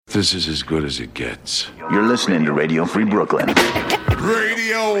This is as good as it gets. You're listening to Radio Free Brooklyn.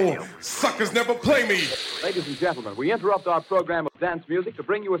 Radio suckers never play me. Ladies and gentlemen, we interrupt our program of dance music to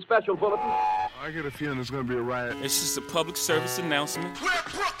bring you a special bulletin. I get a feeling there's going to be a riot. It's just a public service announcement. Where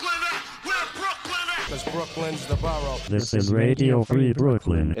Brooklyn at? Where Brooklyn at? Because Brooklyn's the borough. This is Radio Free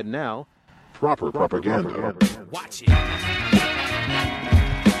Brooklyn. And now, Proper propaganda. Watch it.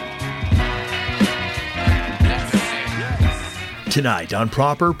 tonight on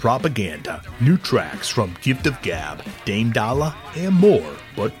Proper Propaganda, new tracks from Gift of Gab, Dame DOLLA, and more.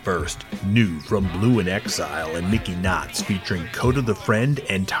 But first, new from Blue and Exile and Mickey Nottz featuring Kota the Friend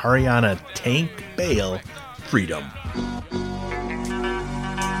and Tarriana Tank Bale, Freedom.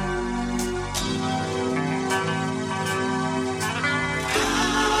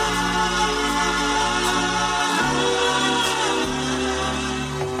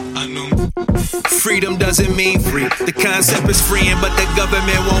 Freedom doesn't mean free. The concept is freeing, but the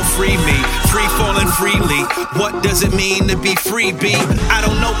government won't free me. Free falling freely. What does it mean to be free, B? I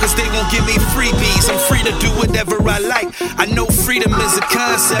don't know, cause they won't give me freebies. I'm free to do whatever I like. I know freedom is a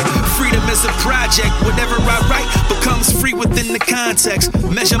concept. Freedom is a project. Whatever I write becomes free within the context.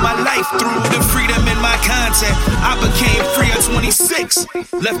 Measure my life through the freedom in my content. I became free at 26.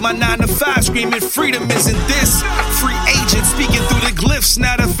 Left my 9 to 5 screaming freedom isn't this. Free agent speaking through the glyphs.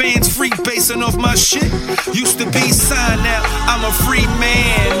 Now the fans free basing off my shit. Used to be signed, now I'm a free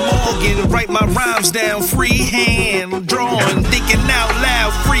man. Morgan, write my rhymes down, freehand. Drawing, thinking out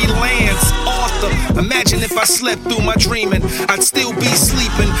loud, freelance. Author, imagine if I slept through my dreaming. I'd still be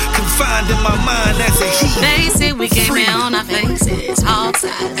sleeping, confined in my mind as a heat. They say we came here on our faces, hard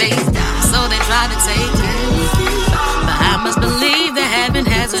side, face down, so they try to take it. But I must believe that heaven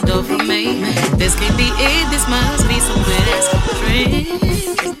has a door for me. This can't be it, this must be somewhere that's free.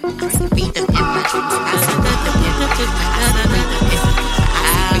 Feed them in my dreams. I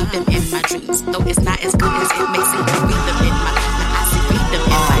feed them in my dreams. Though it's not as good as it makes it. Feed them in my dreams. I see feed them in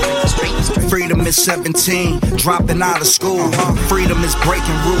my dreams. Freedom is 17, dropping out of school. Freedom is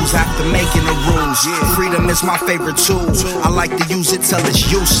breaking rules after making the rules. Freedom is my favorite tool. I like to use it till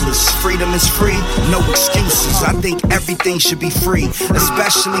it's useless. Freedom is free, no excuses. I think everything should be free,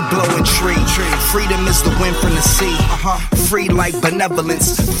 especially blowing tree. Freedom is the wind from the sea. Free like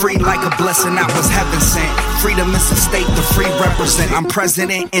benevolence, free like a blessing that was heaven sent. Freedom is a state the free represent. I'm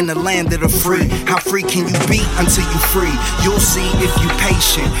president in the land of the free. How free can you be until you free? You'll see if you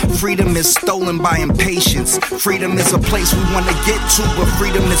patient. Freedom is stolen by impatience. Freedom is a place we want to get to, but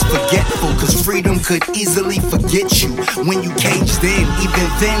freedom is forgetful, cause freedom could easily forget you when you caged in. Even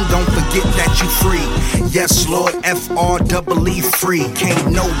then, don't forget that you free. Yes, Lord, F-R-E-E, free.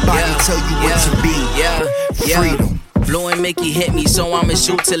 Can't nobody tell you what to be. Freedom. Blue and Mickey hit me, so I'ma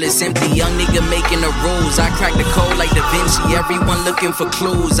shoot till it's empty. Young nigga making the rules. I crack the code like Da Vinci. Everyone looking for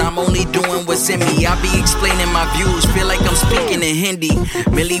clues. I'm only doing what's in me. I be explaining my views. Feel like I'm speaking in Hindi.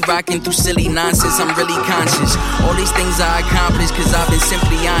 Really rocking through silly nonsense. I'm really conscious. All these things I accomplished cause I've been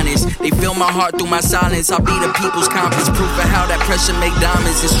simply honest. They feel my heart through my silence. I'll be the people's compass. Proof of how that pressure make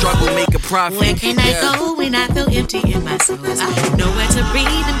diamonds and struggle make a profit. Where can I go when I feel empty in my soul? Nowhere to breathe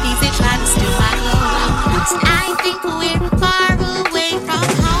and peace they try to steal my clothes. I think we're far away from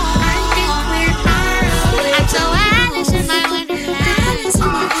home. I think we're far away. I'm so Alice in my wonderland.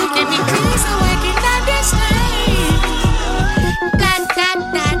 Can you please so I can understand? Da da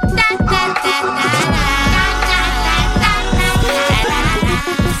da da da da da.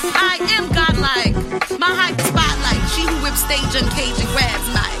 I am godlike. My hype spotlight. She who whips stage uncaged and grabs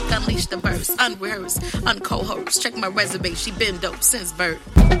mic. Unleash the verse, unrehearsed, unco-host. Check my resume. She been dope since birth.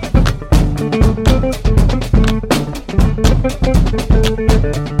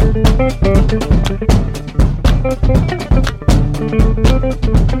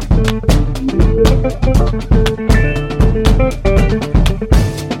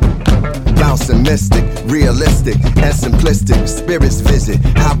 Bouncing mystic, realistic and simplistic. Spirits visit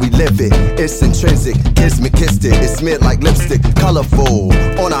how we live it. It's intrinsic, kismet kissed it. It's smeared like lipstick, colorful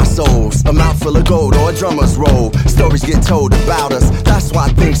on our souls. A mouthful of gold or a drummer's roll. Stories get told about us. That's why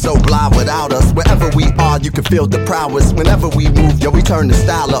things so blah without us. Wherever we are, you can feel the prowess. Whenever we move, yo, we turn the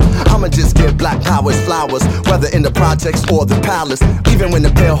style up. I'ma just give black powers flowers, whether in the projects or the palace. Even when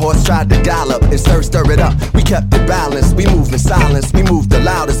the pale horse tried to gallop and stir it up, we kept it balanced. We moved in silence, we moved the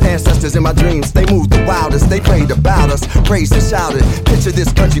loudest. Ancestors in my dreams, they moved the wildest. They prayed about us, praised and shouted. Picture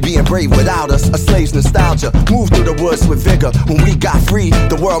this country being brave without us. A slave's nostalgia, moved through the woods with vigor. When we got free,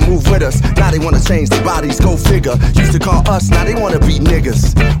 the world moved with us. Now they wanna change their bodies, go figure. Used to call us, now they wanna be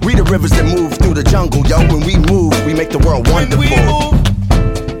niggas. We the rivers that move through the jungle, yo. When we move, we make the world wonderful. When we move,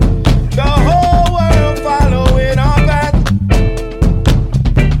 the whole world following our path.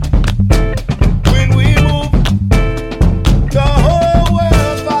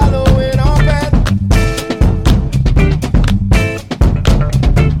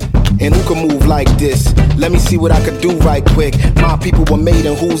 Let me see what I could do right quick. My people were made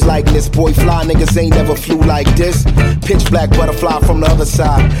in whose likeness? Boy, fly niggas ain't never flew like this. Pitch black butterfly from the other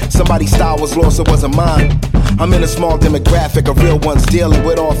side. Somebody's style was lost, it wasn't mine. I'm in a small demographic of real ones dealing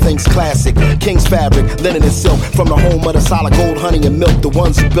with all things classic. King's fabric, linen and silk, from the home of the solid gold, honey and milk. The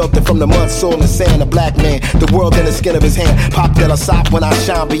ones who built it from the mud, soil and sand. A black man, the world in the skin of his hand. Pop Della Sop when I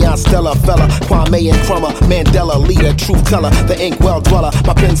shine beyond Stella. Fella, Kwame and Crummer, Mandela, leader, truth teller, the ink well dweller.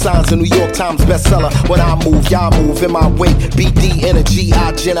 My pen signs a New York Times bestseller. When I move, y'all move in my wake. BD energy,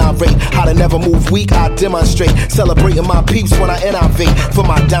 I generate. How to never move weak, I demonstrate. Celebrating my peeps when I innovate. For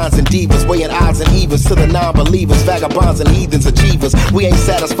my dons and divas, weighing odds and evens to the non-believers, vagabonds and heathens, achievers. We ain't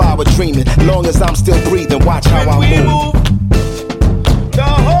satisfied with dreaming, long as I'm still breathing. Watch how I move. The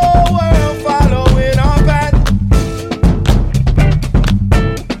whole world following our path.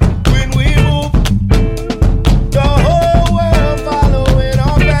 When we move, the whole world following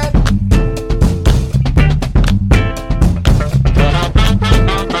our path.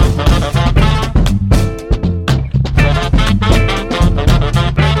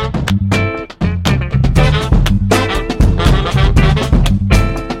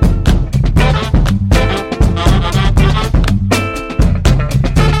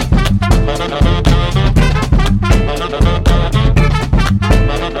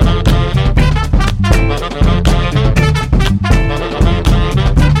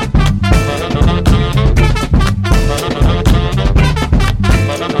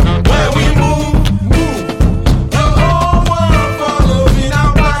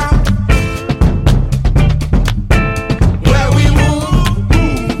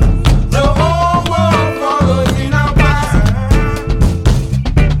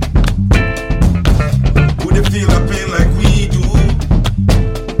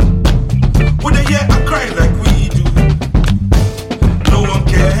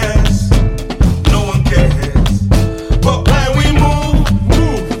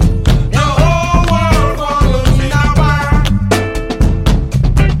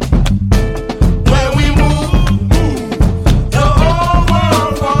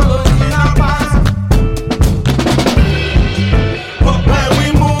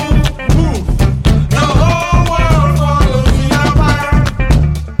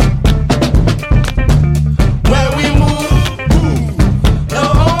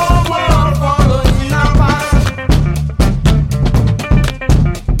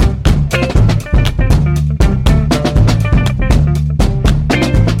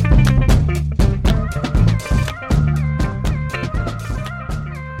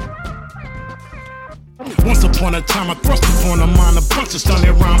 Once upon a time I thrust upon a mind a bunch of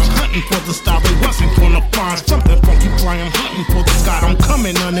stunning rhymes, hunting for the star, they wasn't gonna find something funky flying, hunting for the sky. I'm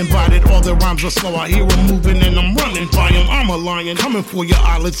coming uninvited, all the rhymes are slow. I hear them moving and I'm running by them. I'm a lion, coming for your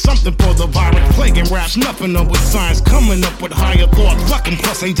eyelids, something for the virus, plaguing raps, nothing up with science, coming up with higher thoughts, fucking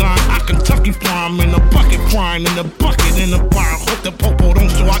plus ain't dying. I Kentucky fly, I'm in a bucket, crying in a bucket, in the fire. Hope the popo don't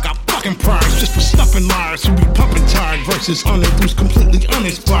show I got fucking prize, just for stuffing liars who be pumping tired verses, uninduced, completely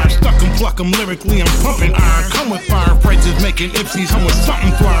uninspired. Stuck and pluck 'em lyrically, I'm pumping iron. Come with fire phrases, making ipsies, hum with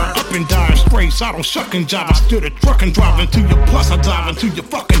something fire. Up and down, sprays, I don't shuck and jive. I stood a truck and drive into your plus, I dive into your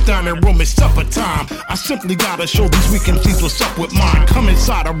fucking dining room. It's supper time. I simply gotta show these weak MCs what's up with mine. Come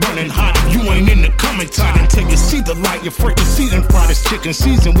inside, I'm running hot. You ain't in the coming tide until you see the light. You're freaking season fried as chicken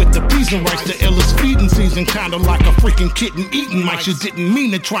season with the peas and rice. The illest feeding season, kinda like a freaking kitten eating mice. You didn't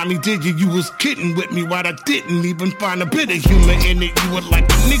mean to try me, did you? You was kidding with me, right? I didn't even find a bit of humor in it. You would like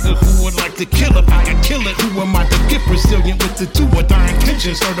a nigga who would like to kill if I could kill it. Who am I to get resilient with the do or die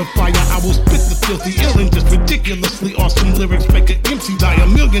intention? Certifier, I will spit the filthy ill and just ridiculously awesome lyrics. Make an MC die a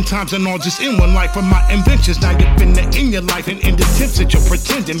million times and all just in one life. From my inventions, now you've been there in your life and in the attempts that you're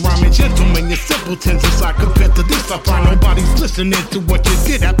pretending. Rhyming gentlemen, you're simpletons. Inside compared to this, I find nobody's listening to what you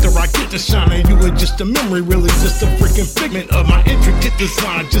did after I get to shining. You were just a memory, really just a freaking figment of my intricate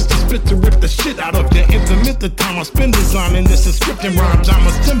design. Just to spit to rip the shit out of you. Implement the time I spend designing this and scripting rhymes. I'm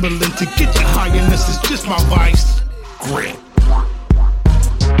assembling to get you high, and this is just my vice. Grit.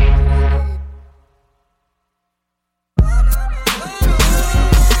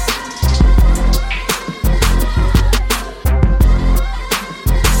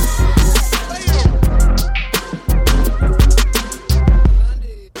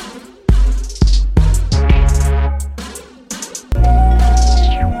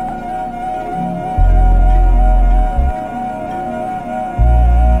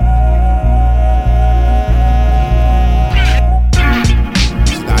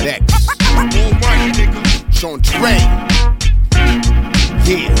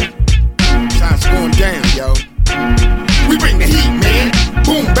 Yeah, time's going down, yo. We bring the heat, man.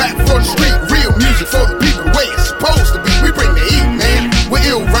 Boom back for the street, real music for the people.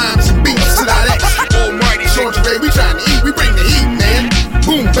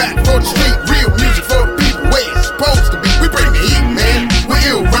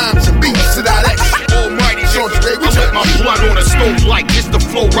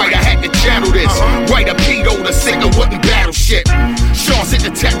 flow right, I had to channel this. Write a pedo, the singer wouldn't battle shit. Sean sent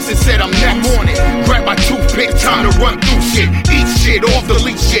the text and said I'm next on it. Grab my toothpick, time to run through shit. Eat shit, off the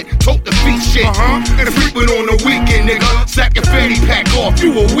leash shit, tote the feet shit. And frequent on the weekend, nigga. Sack your fanny pack off,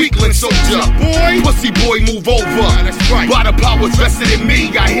 you a weakling soldier. Boy, pussy boy, move over. That's right. By the powers vested in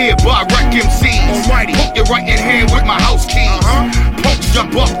me, I hereby wreck MCs. Alrighty. Hook your right hand with my house keys. Punks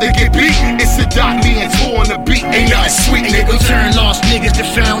jump up, they get beat. It's a dot me and tour on the beat. Ain't nothing sweet, nigga. We turn lost niggas to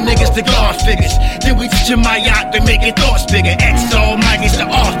found niggas to God figures. Then we teach them my yacht, they making thoughts bigger. Exile, maggots to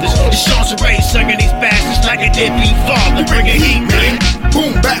authors. The Sean's Ray sucking these bastards like a deadbeat father. Bring a heat, man.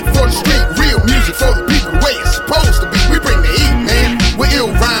 Boom back for the street, real music for the people, the way it's supposed to be. We bring the heat, man. With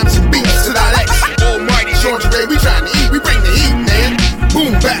ill rhymes and beats to that X. Almighty Sean's Ray, we trying to eat. We bring the heat, man.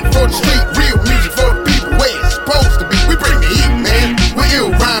 Boom back for the street, real music for the people, the way it's supposed to be. We bring the heat, man. With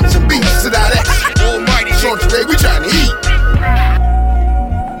ill rhymes and beats to that X. Almighty Sean's Ray, we trying to eat.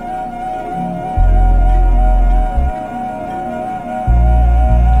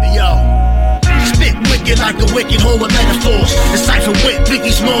 Like a wicked home of metaphors. Decipher with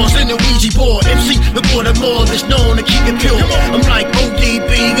Biggie Smalls and the Ouija board. MC before the more that's known to keep it pure. I'm like ODB,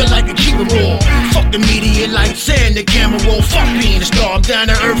 I like a keep it raw. Fuck the media lights and the camera roll. Fuck being a star, I'm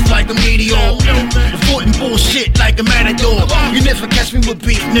down to earth like a meteor. Avoiding bullshit like a matador. You never catch me with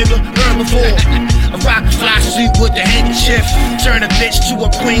beef, nigga, heard before. I rock a fly suit with the handkerchief. Turn a bitch to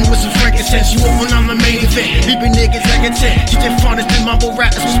a queen with some frankincense. You up when I'm the main event. Leaving niggas like a 10. You did fondest in mumble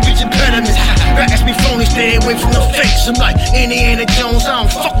rappers with speech impediments. Rappers be phony, stay away from the fakes. I'm like Indiana Jones, I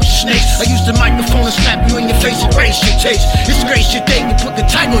don't fuck with snakes. I use the microphone to slap you in your face and race your taste. Disgrace your date and put the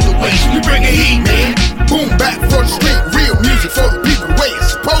title on your waist. We bring the heat, man. Boom back for the street, real music for the people, the way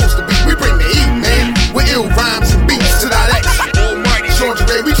it's supposed to be. We bring the heat, man. With ill rhymes and beats to that X. Almighty Sean's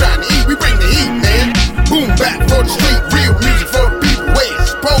Ray, we trying to eat. We bring the heat, man. Boom back for the street, real music for the people, the way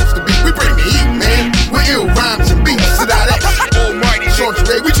it's supposed to be. We bring the heat, man. With ill rhymes and beats to that X. Almighty Sean's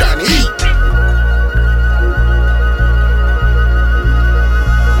Ray, we trying to eat.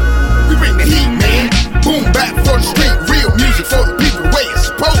 We bring the heat, man. Boom back for the street, real music for the people, the way it's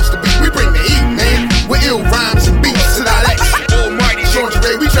supposed to be. We bring the heat, man. With ill rhymes and beats to that X. Almighty Sean's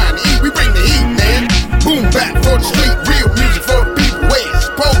Ray, we trying to eat. We bring the heat, man. Boom back for the street, real music for the people, the way it's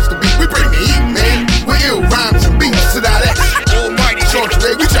supposed to be. We bring the heat, man. With ill rhymes and beats to that X. Almighty Sean's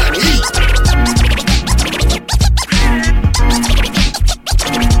Ray, we trying to eat.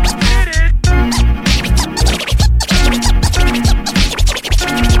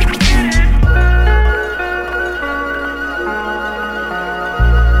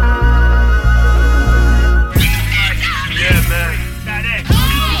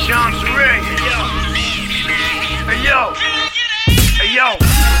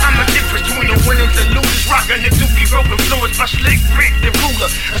 Rockin' the dookie, roping floors by Slick Rick, the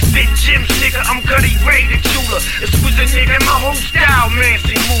ruler. A spit Jim nigga, I'm Gutty Ray, the jeweler. It's with a nigga, my whole style, man,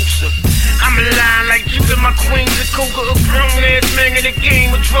 see Moosa. I'm a line like Judah, my queen's a cougar, a grown ass man in the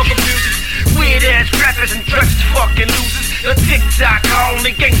game of drug abusers. Weird ass rappers and drugs fucking losers. A TikTok,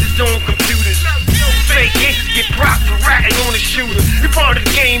 only gangsters on computers. Fake gangsters get props for ratting on the shooter. You part of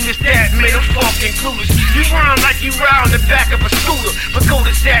the game, is that, man, I'm fucking clueless. You rhyme like you ride on the back of a scooter. But go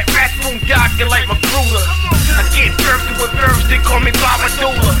to that rat spoon doctor like Magruder. I get birth to a verse, they call me Baba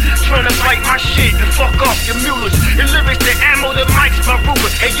Doula. Tryna bite my shit and fuck off your mules. The lyrics, the ammo, the mics, my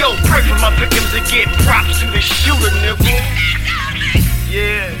ruler. Hey yo, pray for my victims to get props to the shooter, nigga.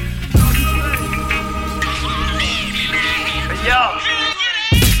 Yeah. Hey yo.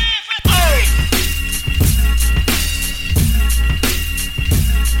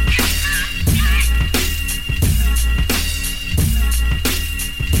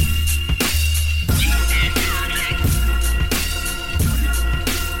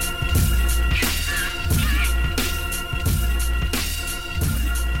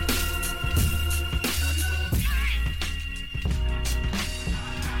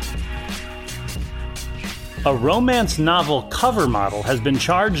 A romance novel cover model has been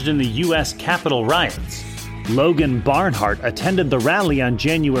charged in the U.S. Capitol riots. Logan Barnhart attended the rally on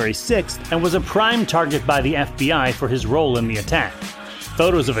January 6th and was a prime target by the FBI for his role in the attack.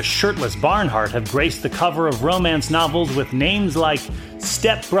 Photos of a shirtless Barnhart have graced the cover of romance novels with names like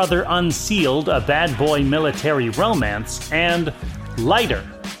Stepbrother Unsealed, a bad boy military romance, and Lighter,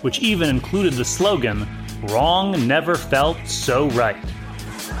 which even included the slogan, Wrong Never Felt So Right.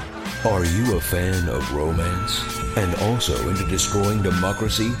 Are you a fan of romance and also into destroying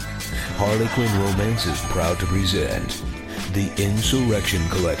democracy? Harlequin Romance is proud to present the Insurrection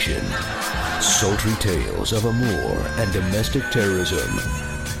Collection. Sultry tales of amour and domestic terrorism.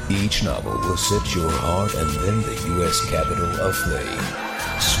 Each novel will set your heart and then the U.S. Capitol aflame.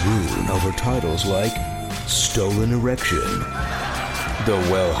 swoon over titles like Stolen Erection, The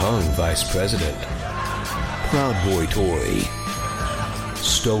Well-Hung Vice President, Proud Boy Tory,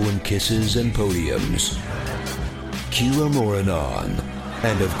 Stolen Kisses and Podiums, Kila Moranon,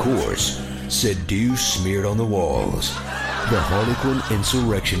 and of course, Seduce Smeared on the Walls, the Harlequin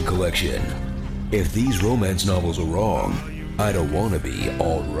Insurrection Collection. If these romance novels are wrong, I don't want to be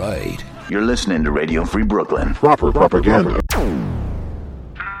all right. You're listening to Radio Free Brooklyn. Proper propaganda.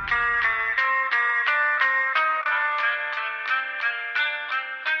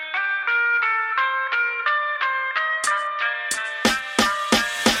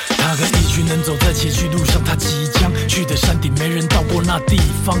他跟一群人走在崎岖路上，他即将去的山顶，没人到过那地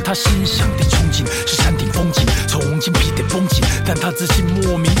方。他心想的憧憬是山顶风景，从精辟的风景，但他自信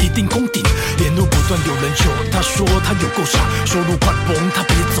莫名一定攻顶。沿路不断有人求，他说他有够傻，说路快崩，他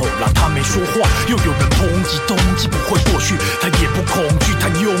别走了。他没说话，又有人抨击，冬季不会过去，他也不恐惧，他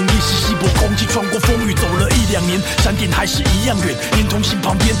用力是稀薄空气，穿过风雨，走了1-2年，山顶还是一样远。连同行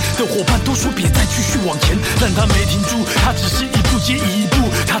旁边的伙伴都说别再继续往前，但他没停住，他只是一步接一步，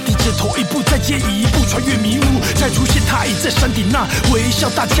他低着头一步再接一步，穿越迷雾，再出现他已在山顶那微笑，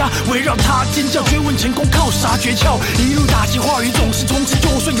大家围绕他尖叫，追问成功靠啥诀窍，一路打击话语总是冲刺，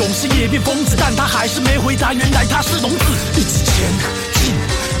就算勇士也变疯子，但他还是没回答，原来他是聋子。一直前进，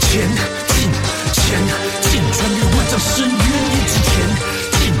前进，前进，穿越万丈深渊，一直前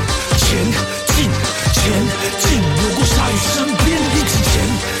进，前进，前进，流过鲨鱼身边，一直前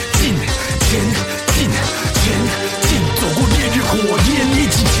进，前进，前进，走过烈日火焰，一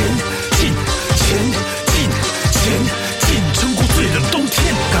直前进，前进，前进，撑过最冷冬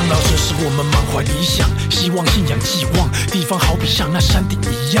天。刚到这时我们满怀理想，希望信仰寄望，地方好比像那山顶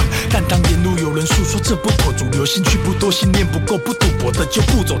一样，但当沿路有人诉说这不妥，主流兴趣不多，信念不够，不赌博的就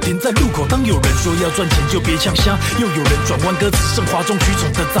不走，停在路口。当有人说要赚钱就别呛瞎，又有人转弯歌词剩哗众取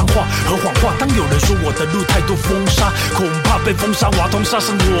宠的脏话和谎话。当有人说我的路太多风沙，恐怕被风沙瓦通杀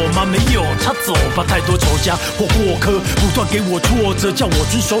生我吗？没有，他走吧，太多仇家或过客不断给我挫折，叫我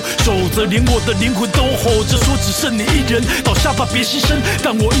遵守守则，连我的灵魂都吼着说只剩你一人，倒下吧别牺牲，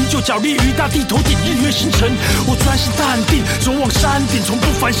但我依旧脚立于大地头顶，日月星辰，我专心淡定，走往山顶，从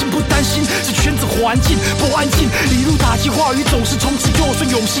不烦心不担心，是圈子环境不安静，一路打击话语总是冲刺，就算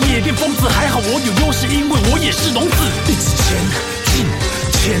勇士也变疯子，还好我有优势，因为我也是聋子。一直前进，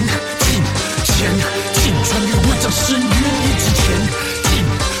前进，前进，穿越万丈深渊，一直前进，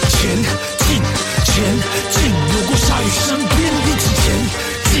前进，前进，流过鲨鱼身边，一直前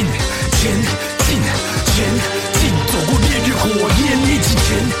进，前进，前进，走过烈日火焰，一直前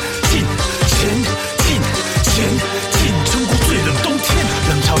进，前进，前进，撑过最冷冬天。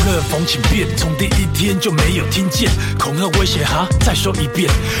冷嘲热讽请便，从第一天就没有听见恐吓威胁哈，再说一遍，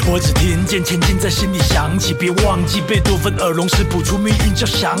我只听见前进在心里响起，别忘记贝多芬耳聋时谱出命运交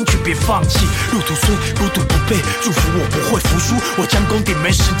响曲，别放弃，路途虽孤独不被祝福，我不会服输，我将攻顶，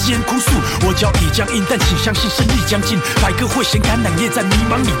没时间哭诉，我脚已僵硬，但请相信胜利将近，百个会衔橄榄叶在迷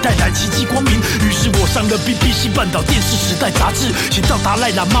茫里带来奇迹光明，于是我上了 BBC 半岛电视时代杂志，请到达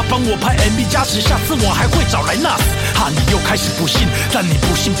赖喇嘛帮我拍 MV 加持，下次我还会找来 Nottz， 哈你又开始不信，但你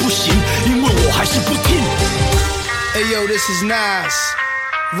不信不行，因为我还是不听。 Hey yo, this is Nas,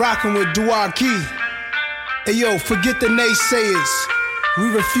 rockin' with Duaki. Hey yo, forget the naysayers, we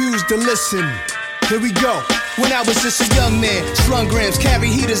refuse to listen. Here we go. When I was just a young man, slung grams,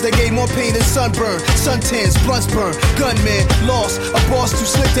 carry heaters that gave more pain than sunburn, suntans, blunts burn, gunman, lost, a boss too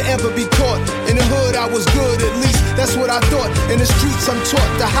slick to ever be caught. In the hood I was good, at least that's what I thought. In the streets I'm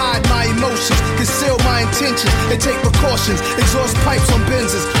taught to hide my emotions, conceal my intentions, and take precautions. Exhaust pipes on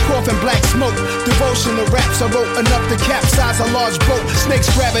Benzes, coughing black smoke. Devotion to raps I wrote enough to capsize a large boat.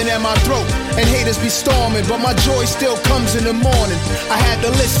 Snakes grabbing at my throat, and haters be storming, but my joy still comes in the morning. I had to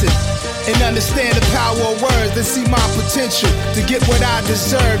listen and understand the power of words, then see my potential to get what I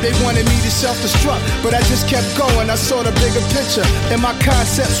deserve. They wanted me to self-destruct, but I just kept going. I saw the bigger picture, and my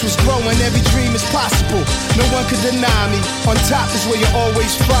concepts was growing. Every dream is possible, no one could deny me. On top is where you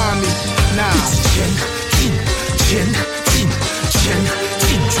always find me. Nah. 前进，前进，前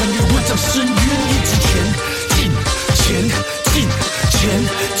进，穿越万丈深渊，一直前进，前进，前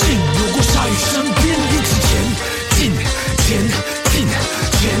进，流过鲨鱼身边，一直前进，前进，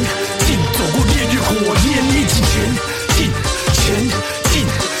前进，走过烈日火焰，一直前进，前进，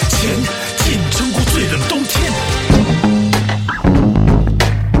前进，撑过最冷冬天。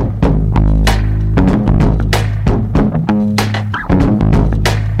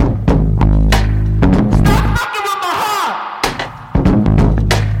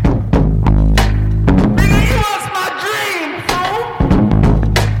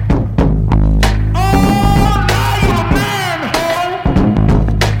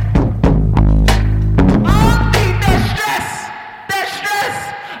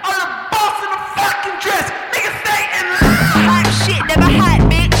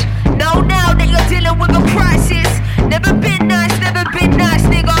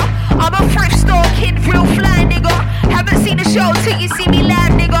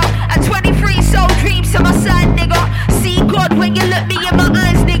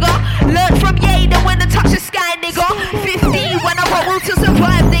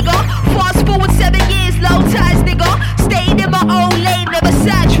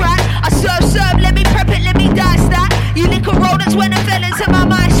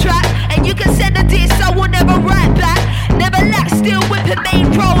The main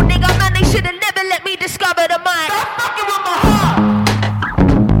pro, nigga, man, they should've never let me discover the mic. Stop fucking with my heart.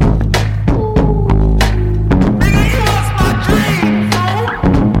 Nigga, you lost my dream, fool.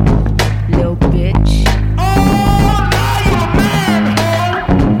 Little bitch. Oh, now you a man, fool.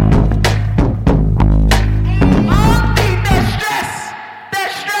 I don't need that stress. That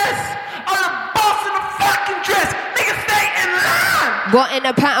stress. I'm the boss in the fucking dress. Nigga, stay in line. Got in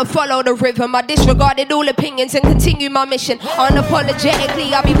a pattern, follow the rhythm. I disregarded all opinions and continue my mission.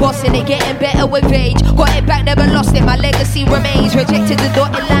 Unapologetically, I be bossing it, getting better with age. Got it back, never lost it. My legacy remains. Rejected the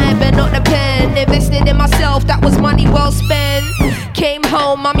dotted line, but not the pen. Invested in myself, that was money well spent. Came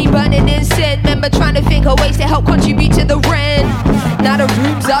home, mommy burning incense. Remember trying to think of ways to help contribute to the rent. Now the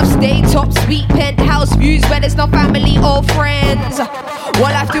rooms upstate, top suite, penthouse views where there's no family or friends.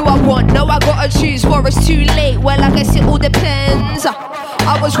 What life do I want? No, I gotta choose, for it's too late. Well, I guess it all depends.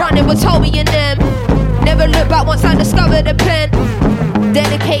 I was running with Toby and them. Never looked back once I discovered the pen.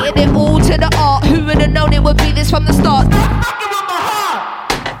 Dedicated it all to the art. Who would have known it would be this from the start? Stop fucking with my heart.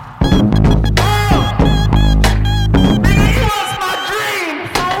 Nigga, you lost my dream,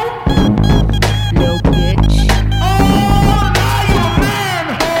 fool. Little bitch. Oh, now you a man,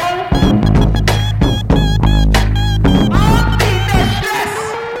 fool. I don't need that stress.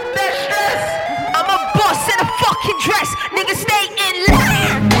 That stress. I'm a boss in a fucking dress. Nigga, stay in line.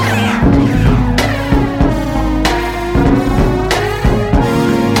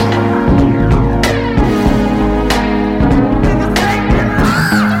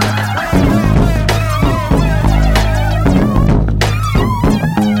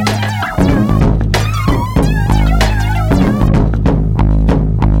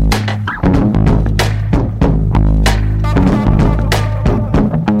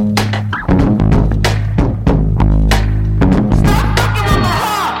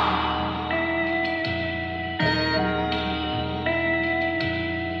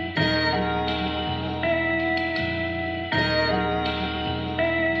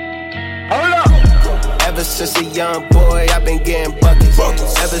 Ever since a young boy, I've been getting buckets.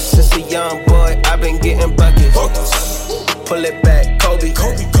 Ever since a young boy, I've been getting buckets. Pull it back, Kobe.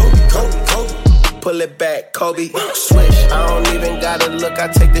 Pull it back, Kobe. Swish. I don't even gotta look. I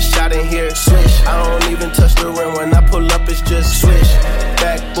take the shot in here. Swish. I don't even touch the rim. When I pull up, it's just swish.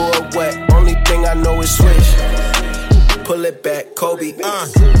 Backboard wet. Only thing I know is swish. Pull it back, Kobe.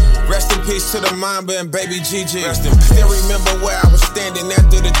 Rest in peace to the Mamba and baby GG. Still remember where I was standing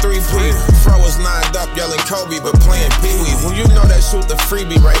after the 3P. Fro was lined up yelling Kobe, but playing Pee-wee. Well, you know that shoot the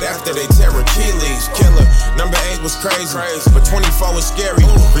freebie right after they tear Achilles. Killer. Number 8 was crazy, but 24 was scary.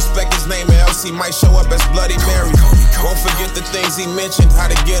 Respect his name, and LC might show up as Bloody Mary. Won't forget the things he mentioned, how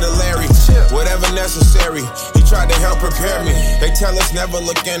to get a Larry. Whatever necessary, he tried to help prepare me. They tell us never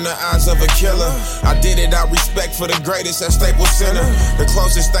look in the eyes of a killer. I did it out respect for the greatest at Staples Center. The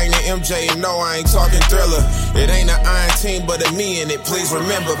closest thing to MJ, and no, I ain't talking Thriller. It ain't an iron team, but a me in it. Please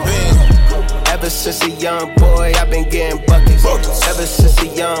remember being. Ever since a young boy, I've been getting buckets. Ever since a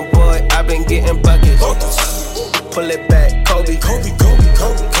young boy, I've been getting buckets. Pull it back, Kobe.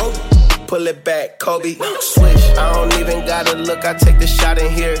 Pull it back, Kobe. Swish. I don't even gotta look. I take the shot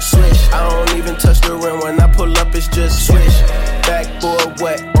in here. Swish. I don't even touch the rim. When I pull up, it's just swish. Backboard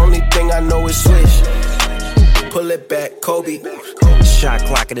wet. Only thing I know is swish. Pull it back, Kobe. Shot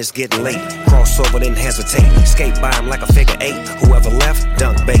clock and it's getting late. Crossover, then hesitate. Skate by him like a figure 8. Whoever left,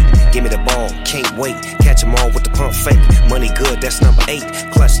 dunk bait. Give me the ball, can't wait. Catch them all with the pump fake. Money good, that's number 8.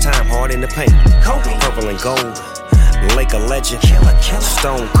 Clutch time, hard in the paint. Purple and gold. Lake of legend.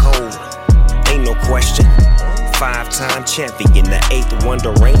 Stone cold. Ain't no question. 5-time champion. The 8th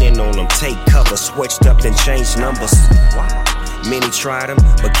wonder raining on them. Take cover, switched up, then changed numbers. Many tried him,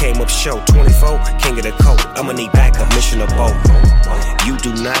 but came up short. 24, king of the coat. I'ma need backup, mission of both. You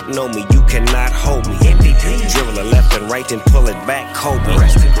do not know me, you cannot hold me. MVP, dribble it left and right, then pull it back, Kobe.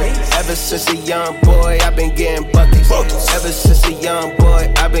 Ever since a young boy, I've been getting buckets. Ever since a young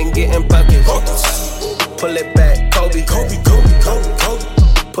boy, I've been getting buckets. Pull it back, Kobe.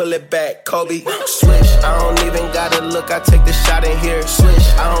 Pull it back, Kobe. Swish. I don't even gotta look. I take the shot in here.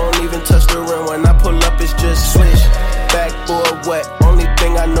 Swish. I don't even touch the rim. When I pull up, it's just swish. Backboard wet. Only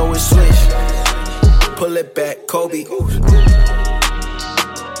thing I know is swish. Pull it back, Kobe.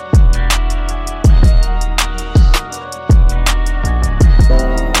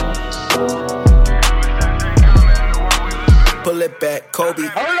 Pull it back, Kobe.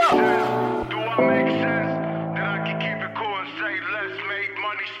 Hold up. Do I make sense? That I can keep it cool and say let's make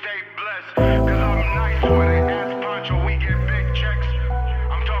money, stay blessed. Cause I'm nice with it. Ask Pancho, we get big checks.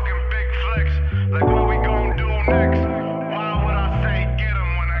 I'm talking big flex. Like what we gon' do next? Why would I say get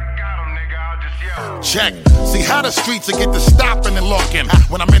 'em when I got 'em, nigga? I'll just yell. Check. See how the streets will get to stopping and looking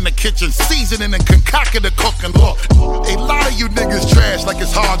when I'm in the kitchen seasoning and concocting the cooking. Look, a lot of you niggas trash like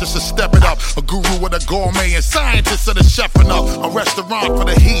it's hard just to step it up. A guru with a gourmet and scientist of the chefing up. A restaurant for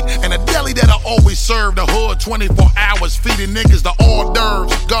the heat and a deli that I always serve. The hood 24 hours feeding niggas the hors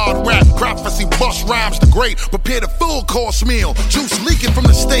d'oeuvres. God rap, prophecy, bust rhymes the great. Prepare the full course meal. Juice leaking from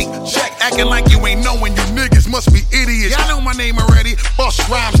the steak. Check acting like you ain't knowing. You niggas must be idiots. Y'all know my name already. Bust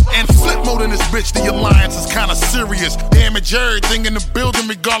rhymes and flip mode in this bitch. The alliance is kinda serious. Damage everything in the building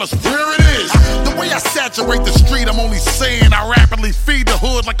regardless where it is. The way I saturate the street, I'm only saying I rapidly feed the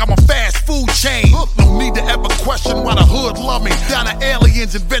hood like I'm a fast food chain. No need to ever question why the hood love me. Down to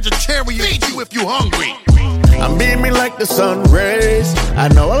aliens and vegetarians. Feed you if you hungry. I'm beaming like the sun rays. I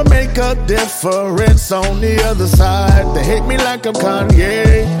know I'll make a difference on the other side. They hate me like I'm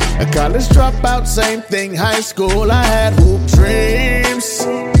Kanye. A college dropout, same thing. High school, I had hoop dreams.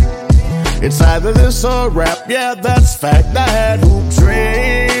 It's either this or rap, yeah, that's fact. I had hoop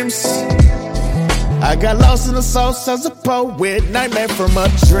dreams. I got lost in the sauce as a poet, nightmare from a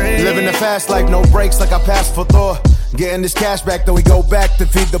dream. Living the fast like no breaks, like I passed for Thor. Getting this cash back, then we go back to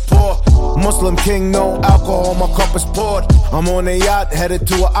feed the poor. Muslim king, no alcohol, my cup is poured. I'm on a yacht, headed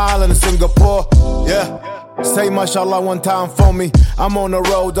to an island in Singapore. Yeah. Say mashallah one time for me. I'm on the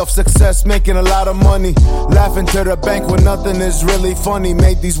road of success, making a lot of money. Laughing to the bank when nothing is really funny.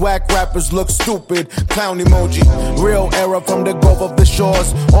 Made these whack rappers look stupid. Clown emoji. Real era from the Gulf of the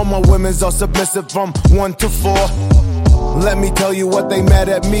Shores. All my women's are submissive from 1 to 4. Let me tell you what they mad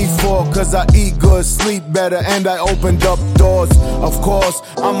at me for. Cause I eat good, sleep better, and I opened up doors. Of course,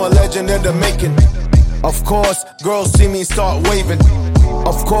 I'm a legend in the making. Of course, girls see me start waving.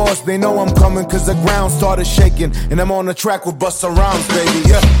 Of course, they know I'm coming cause the ground started shaking. And I'm on the track with Busta Rhymes, baby,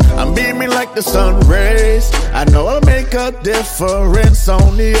 yeah. I'm beaming like the sun rays. I know I'll make a difference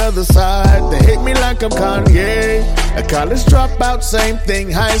on the other side. They hate me like I'm Kanye. A college dropout, same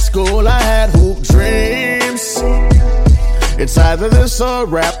thing. High school, I had hoop dreams. It's either this or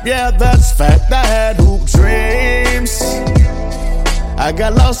rap, yeah, that's fact. I had hoop dreams. I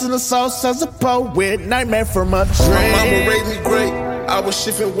got lost in the sauce as a poet, nightmare from a dream. My mama raised me great. I was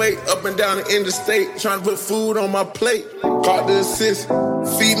shifting weight up and down the interstate, trying to put food on my plate. Caught the assist,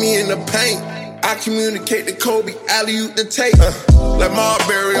 feed me in the paint. I communicate to Kobe, alley-oop the tape. Like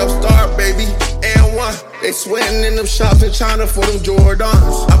Marbury upstart, baby, and one. They sweating in them shops in China for them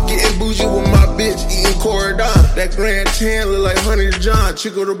Jordans. I'm getting bougie with my bitch, eating Corridon. That Grand Tan look like Honey John,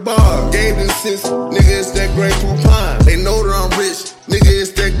 Chico the bar. Gave them sis, nigga, it's that Grey Poupon. They know that I'm rich, nigga,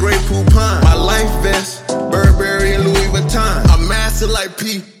 it's that Grey Poupon. My life vest, Burberry and Louis Vuitton. I'm master like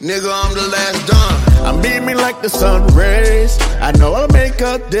P, nigga, I'm the last Don. I'm beaming like the sun rays. I know I'll make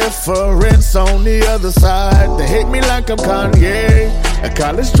a difference on the other side. They hate me like I'm Kanye. A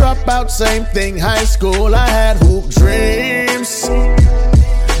college dropout, same thing. High school, I had hoop dreams.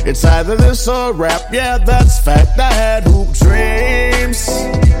 It's either this or rap, yeah, that's fact. I had hoop dreams.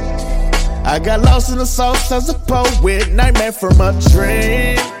 I got lost in the sauce as a poet, nightmare from a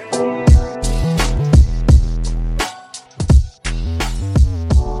dream.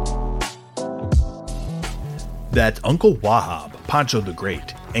 That's Uncle Wahab, Pancho the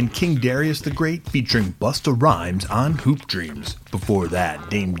Great, and King Darius the Great featuring Busta Rhymes on Hoop Dreams. Before that,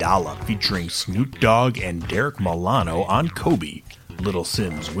 Dame Dolla featuring Snoop Dogg and Derek Milano on Kobe. Little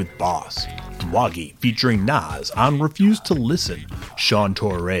Sims with Boss. Dwaggy featuring Nas on Refuse to Listen. Sean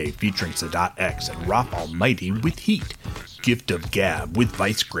Torre featuring Sadat X and Rap Almighty with Heat. Gift of Gab with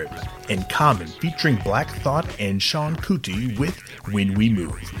Vice Grip, and Common featuring Black Thought and Sean Kuti with When We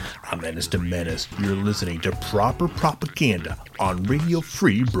Move. I'm Menace to Menace. You're listening to Proper Propaganda on Radio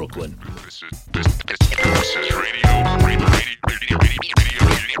Free Brooklyn. This is Radio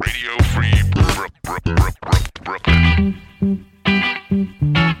Free Brooklyn.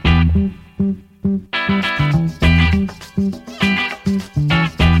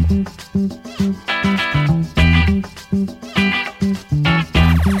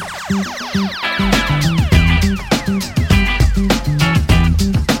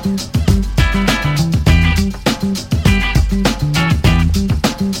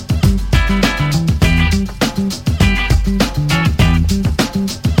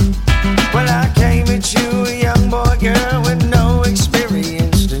 Well,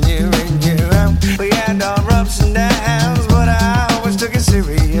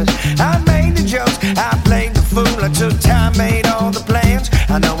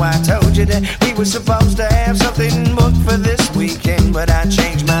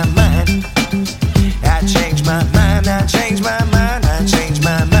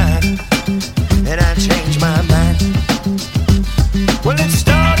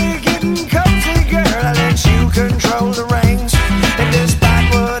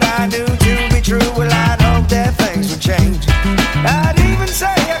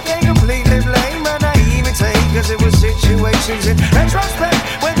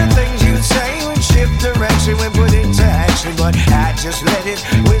 it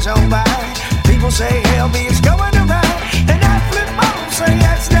whiz on by. People say, hell me, it's going around. And I flip on, say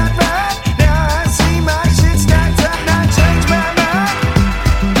that's not right. Now I see my shit stacked up, and I change my mind.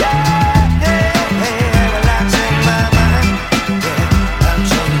 Yeah, yeah, yeah, well I change my mind. Yeah, I've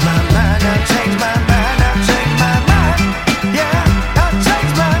changed my mind, I've changed my mind, I've changed my mind. Yeah, I've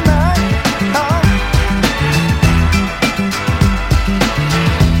changed my mind. Oh.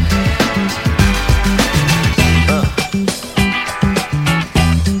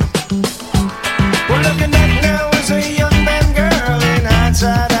 Well, looking back now as a young man, girl, in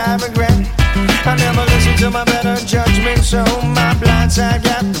hindsight I regret I never listened to my better judgment, so my blind side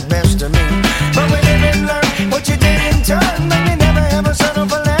got the best of me. But we live and learn what you did in turn, but you never ever settle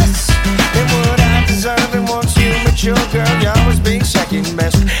for less than what I deserve. And once you mature, girl, you're always being second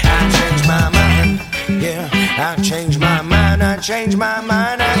best. I changed my mind, yeah, I changed my mind, I changed my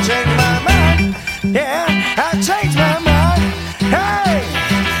mind, I changed my mind, yeah, I changed my mind. Hey,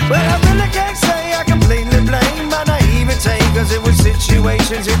 well I really can't say I completely blame my naivete, cause it was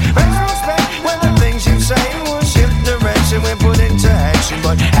situations in retrospect when the things you say will shift direction when put into action.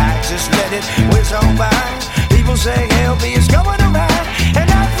 But I just let it whiz on by. People say hell me is going around, and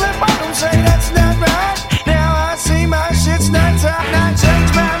I flip on them, say that's not right. Now I see my shit's not top, and I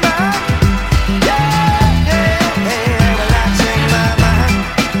change my mind. Yeah, yeah, yeah, well I change my mind.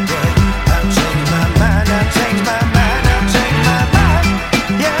 Yeah, I've changed my mind, I've changed my mind, I've changed my mind.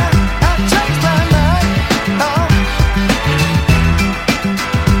 Yeah, I've changed my mind. Oh.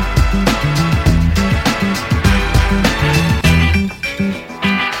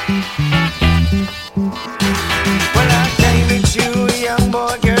 Well, I came at you, a young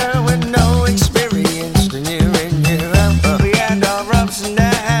boy, girl, with no experience than year in, year out. We had our ups and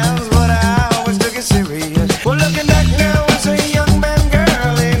downs, but I always took it serious. Well, looking back now as a young man,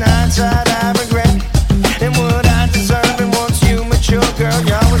 girl, in hindsight I regret and what I deserve. And once you mature, girl,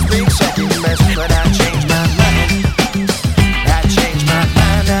 you always be second best. But I changed my mind, I changed my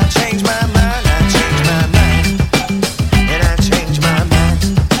mind, I changed my mind, I changed my mind, and I changed my mind.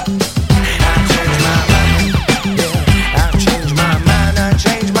 I changed my mind, yeah, I've changed my mind, I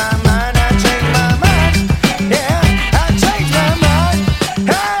changed my mind, I changed my mind, yeah, I changed my mind.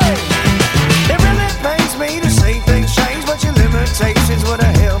 Hey, it really pains me to say things change, but your limitations would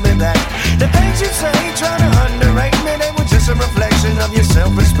have held me back. The things you say, try to underrate me, they were just a reflection of your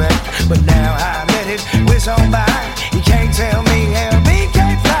self-respect. But now I let it whiz on by. You can't tell me hell me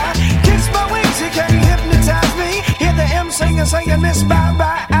can't fly. Kiss my wings, you can't hypnotize me. Hear the M singer saying this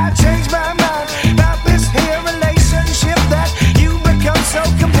bye-bye. I changed my mind about this here relationship that you become so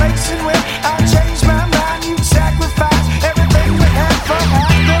complacent with. I changed my mind, you sacrifice everything we had for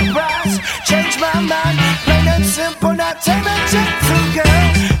half the price. Change my mind, plain and simple, not take a gentle girl.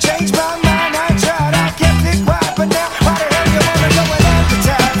 Change my mind, I tried, I kept it quiet, but now why the hell you wanna go and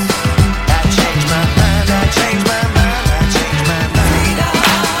advertise? I changed my mind, I changed my mind, I changed my mind.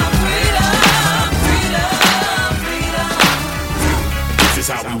 This is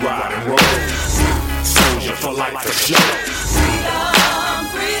how we ride and roll. Soldier for life for sure.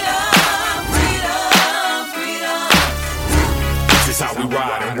 This is how we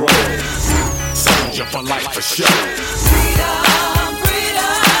ride and roll. Soldier for life for sure.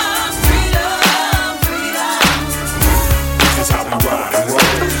 This is how we ride and roll.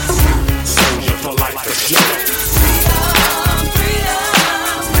 Soldier for life for sure.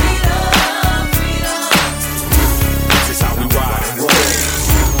 This is how we ride and roll.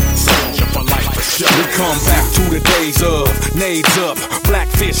 Soldier for life for sure. We come back to the days of nades up,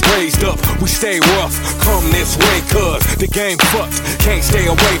 blackfish raised up. We stay rough, come this way, cuz the game fucked. Can't stay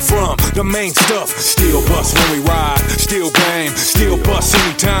away from the main stuff. Still bust when we ride, still game, still bust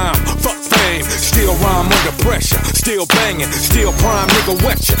anytime. Fuck fame, still rhyme under pressure, still banging, still prime nigga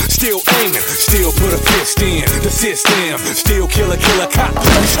wet ya, still aiming, still put a fist in the system, still kill a cop,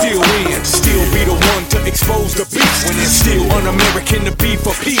 we still win, still be the one to expose the beast when it's still un-American to be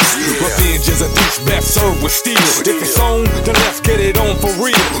for peace. Revenge is a dish best served with steel. If it's on, then let's get it on for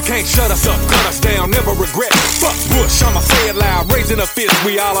real. Can't shut us up, cut us down, never regret. Fuck Bush, I'ma say it loud, raising a fist,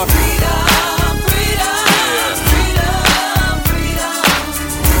 we all are freedom, freedom, freedom, freedom.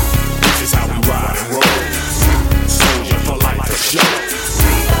 This is how we ride and roll. Soldier for life for sure.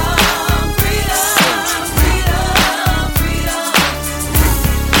 freedom, freedom, freedom, freedom.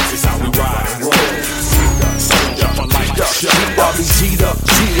 This is how we ride and roll. Soldier for life for sure. Keep all these G'd up,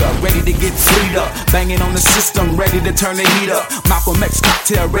 ready to get freed up. Banging banging on the system, ready to turn the heat up. Malcolm X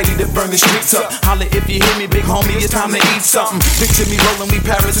cocktail, ready to burn the streets up. Holla if you hear me, big homie, it's time to eat something. Picture me rolling, we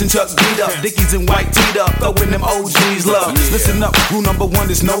Paris and Chuck beat up. Dickies and white teed up, throwing them OGs love. Listen up, rule number one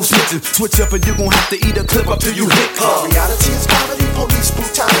is no snitching. Switch up and you gon' have to eat a clip up till you hit club. Reality is comedy, police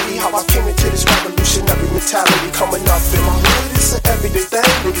brutality. How I came into this revolutionary mentality. Coming up in my hood, it's an everyday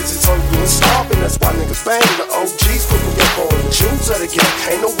thing. Niggas is hungry and starving, that's why niggas bang. The OGs put me up on the Jews of the game.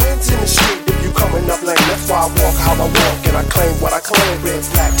 Ain't no wins in the street if you coming up lame. That's why I walk how I walk and I claim what I claim. Red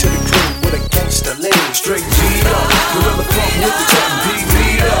black to the green with a gangster lean. Straight G'd up, gorilla funk with the cut and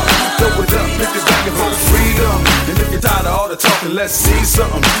beat up. Throw it up, pick it back and for freedom. And if you're tired of all the talking, let's see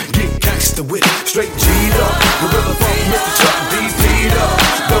something. Get gangster with it, straight G'd up. Gorilla funk with the cut and beat up.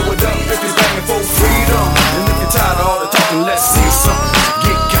 Throw it up, pick it back and for freedom. And if you're tired of all the talking, let's see something.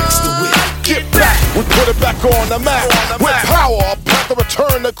 Get gangster with it. Get back, we put it back on the map. With power, about to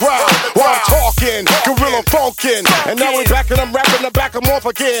return the crowd. While I'm talking, gorilla funkin'. And now we back and I'm rapping the back, I'm off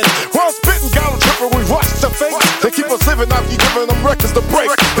again. While I'm spitting, got 'em trippin', we rush the fake. They keep us living, I keep giving them records to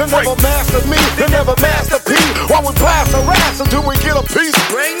break. They never master me, they never master P. While we blast our ass until we get a piece.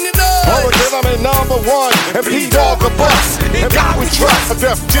 Bring it up. All again, I'm in number one. And P-Dog a bust. And God we trust. A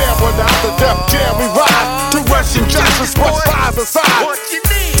Def Jam, without the Def Jam, we ride. To Russian justice, push fires aside.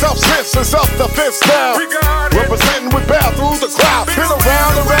 Self-sense and self-defense now. Representing we bow through the crowd. Spin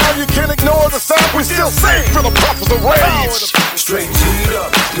around, you can't ignore the sound. We still safe for the puffers of rage. Straight G'd up,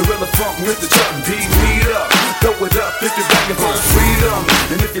 gorilla funk with the cut and beat up. Throw it up, pick it back and for freedom.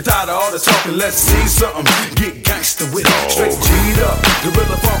 And if you're tired of all the talking, let's see something. Get gangster with it. Straight G'd up,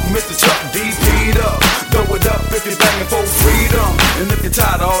 gorilla funk with the cut and beat up. Throw it up, pick it back and for freedom. And if you're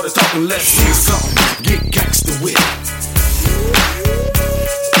tired of all the talking, let's see something. Get gangster with it.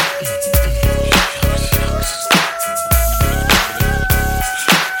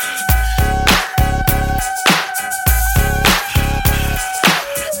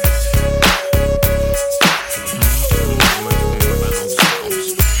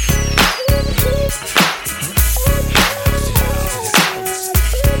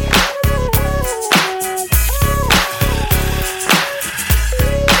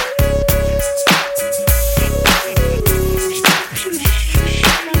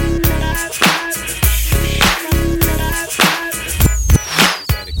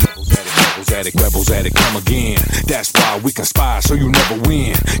 Rebels at it, come again. That's why we conspire so you never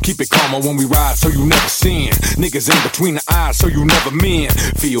win. Keep it calmer when we ride so you never sin. Niggas in between the eyes so you never min.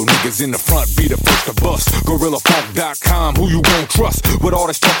 Feel niggas in the front, be the first to bust. GorillaFunk.com, who you gon' trust? With all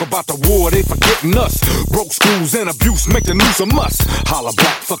this talk about the war, they forgetting us. Broke schools and abuse make the news a must. Holla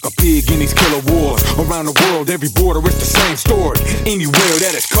black, fuck a pig in these killer wars. Around the world, every border it's the same story. Anywhere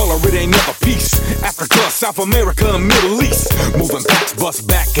that is color, it ain't never peace. Africa, South America, and Middle East. Moving backs, bust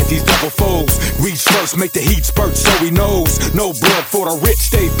back at these double foes. Reach first, make the heat spurt so he knows. No blood for the rich,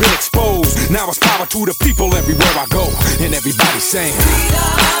 they've been exposed. Now it's power to the people everywhere I go. And everybody saying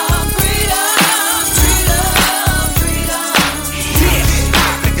freedom, freedom, freedom, freedom. Yeah, my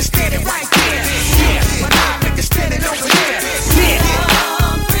niggas standing right there. Yeah, my niggas standing over there. Yeah,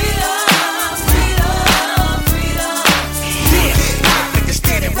 freedom, freedom, freedom. Yeah, my niggas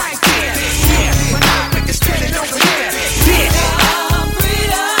standing right there. Yeah, my niggas standing over there. Yeah.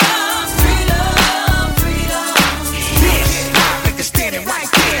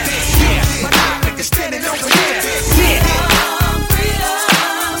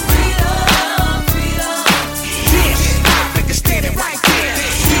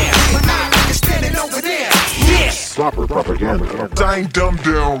 Slopper propaganda. Dang dumb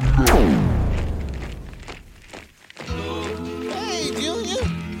down. Hey, Junior,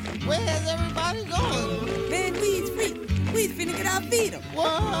 where has everybody going? Man, we's free. We's finna get our freedom.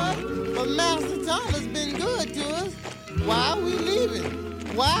 What? But Master Dollar's been good to us. Why are we leaving?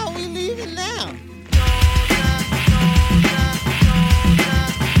 Why are we leaving now?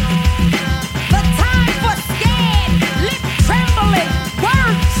 The time for scared, lip trembling,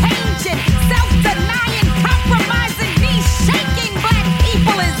 word changing, self-denying, compromising, knees shaking black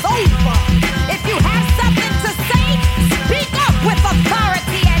people is over. If you have something to say, speak up with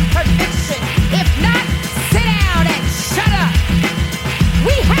authority and conviction. If not, sit down and shut up.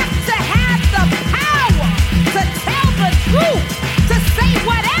 We have to have the power to tell the truth, to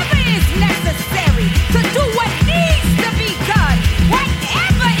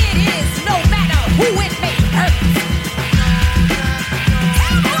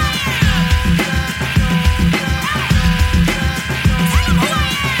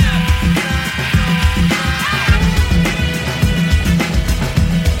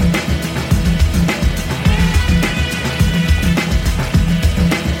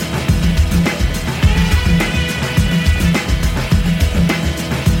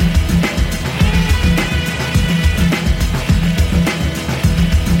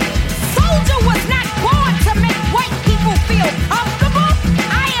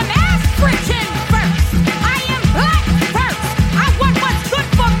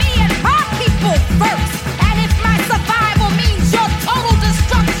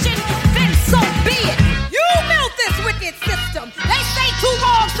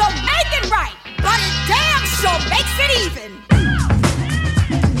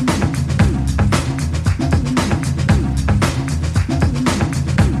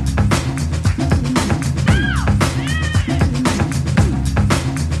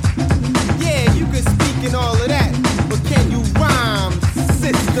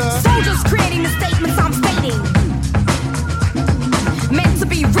Soldiers creating the statements I'm stating. Meant to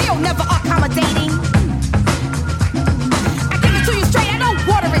be real, never accommodating. I give it to you straight, I don't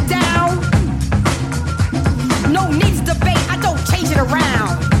water it down. No need to debate, I don't change it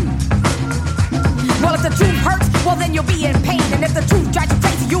around. Well, if the truth hurts, well then you'll be in pain. And if the truth drives you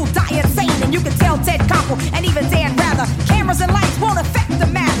crazy, you'll die insane. And you can tell Ted Koppel and even Dan Rather, cameras and lights won't affect the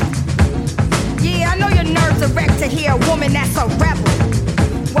matter. Yeah, I know your nerves are wrecked to hear a woman that's a rebel.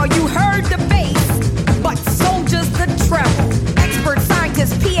 Well, you heard the bass, but soldiers the treble. Expert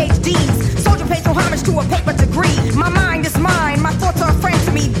scientists, PhDs. Soldier pays no homage to a paper degree. My mind is mine, my thoughts are a friend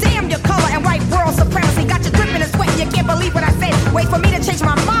to me. Damn your color and white world supremacy. Got you dripping and sweating, you can't believe what I said. Wait for me to change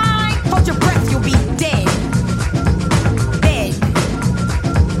my mind. Hold your breath, you'll be dead. Dead.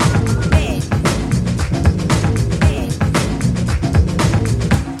 Dead. Dead.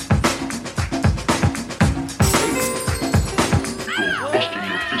 Busting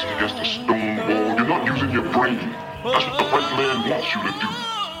your fist against a stone wall. You're not using your brain. That's what the white man wants you to do.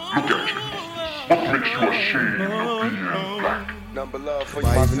 Look at you. What makes you ashamed of being black? Number love for you.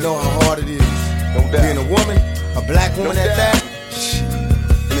 I even know how hard it is. Being a woman, a black woman at that. Shit.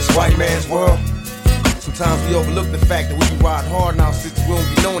 In this white man's world, sometimes we overlook the fact that we be riding hard now since we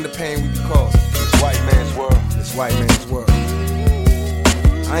don't be knowing the pain we be causing. This white man's world. This white man's world.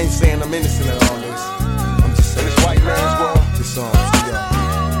 I ain't saying I'm innocent in all this. I'm just saying this white man's world. This song's to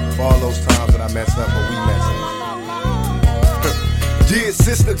y'all. For all those times that I messed up or we messed up. Dear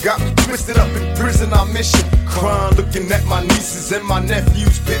sister, got me twisted up in prison, I miss you. Crying, looking at my nieces and my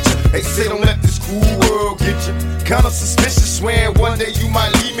nephew's picture. They say don't let this cruel world get you. Kinda suspicious, swearing one day you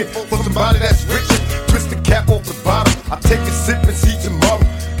might leave me for somebody that's richer. Twist the cap off the bottom, I take a sip and see tomorrow.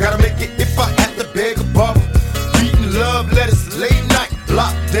 Gotta make it if I have to beg a bottle. Reading love letters late night,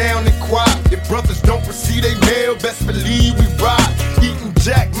 locked down and quiet. If brothers don't receive they mail, best believe we ride. Eating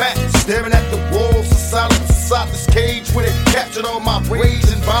Jack Mac, staring at the walls of silence inside this cage where they captured all my rage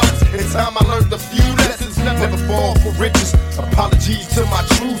and violence. In time I learned a few lessons, never fall for riches. Apologies to my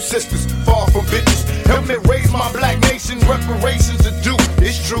true sisters, far from bitches. Help me raise my black nation, reparations are due.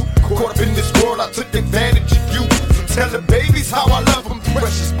 It's true, caught up in this world, I took advantage of you. So tell the babies how I love them,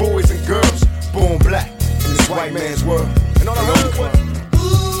 precious boys and girls, born black in this white man's world. And all I heard was,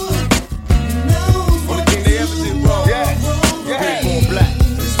 only thing they ever did wrong, yeah, born black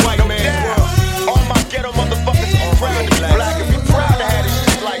in this white man's world. All my ghetto motherfuckers are proud to be black and be proud to have this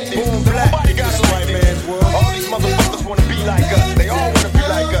shit like this. Born black, nobody got it like man's world. All these motherfuckers wanna be like us, they all wanna be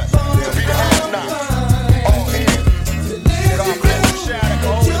like us, to be the have-nots. All here, God bless the shadow, go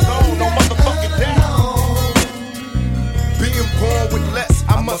hold his own, no motherfucking doubt. Being born with less,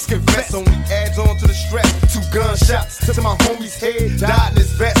 I must confess, only adds on to the stress. 2 gunshots to my homie's head, died in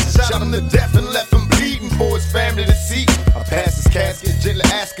his vest. Shot him to death and left him bleeding for his family to see. I pass his casket, gently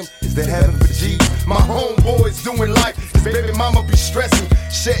ask him, is there heaven for G? My homeboy's doing life, his baby mama be stressing,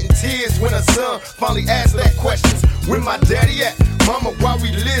 shedding tears when her son finally asked that question. Where my daddy at? Mama, why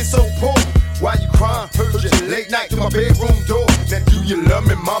we live so poor? Why you crying? Heard you late night through my bedroom door. Now do you love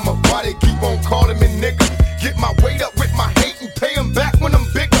me, mama? Why they keep on calling me nigga? Get my weight up with my hate and pay him back when I'm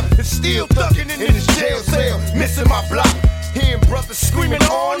bigger. And still thugging in his jail cell, missing my block. Hearing brothers screaming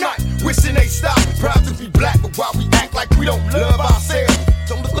all night, wishing they stop. Proud to be black, but why we act like we don't love ourselves?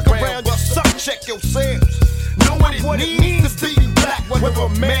 Don't look around, but suck, check yourselves. Know what it means to be black, whether a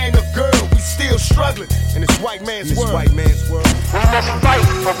man or girl, we still struggling in this white man's world. We must fight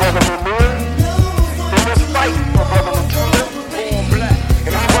for brotherhood, man. We must fight for brotherhood. Born black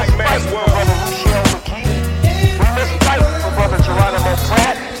in this white man's world. We must fight for brother Geronimo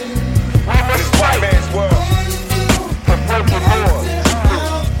Pratt. We must fight man's world for broken laws.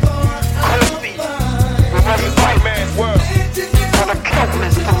 Kofi. We must fight man's world for the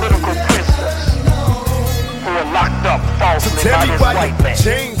countless political prisoners who are locked up falsely by this white man.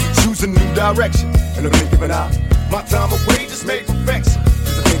 Change, choose a new direction, and I'm giving out. My time away just made perfection.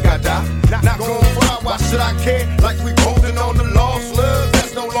 Cause I think I die. Not going far, why should I care? Like we holding on to lost love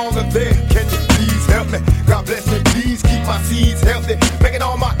that's no longer there. Can you please help me? God bless me, please keep my seeds healthy. Making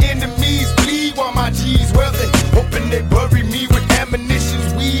all my enemies bleed while my G's wealthy. Hoping they bury me with ammunition,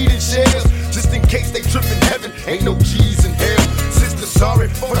 weed and shells. Just in case they trip in heaven, ain't no G's in hell. Sister, sorry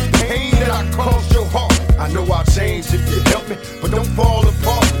for the pain that I caused your heart. I know I'll change if you help me, but don't fall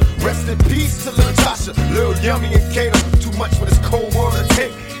apart. Rest in peace to Lil Tasha, Lil Yummy and Kato. Too much for this cold world to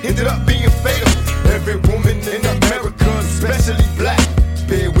take, ended up being fatal. Every woman in America, especially black,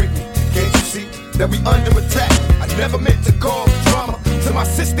 bear with me, can't you see that we under attack? I never meant to cause drama to my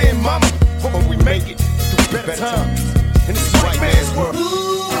sister and mama, but we make it through better times in this white man's world.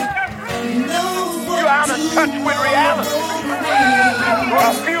 You're out of touch with reality. You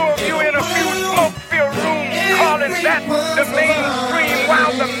are fewer set the mainstream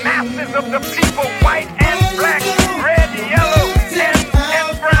while the masses of the people, white and black, red, yellow,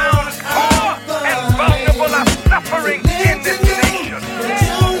 and brown, poor and vulnerable, are suffering in this nation.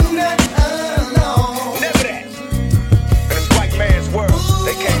 Never that. In this white man's world,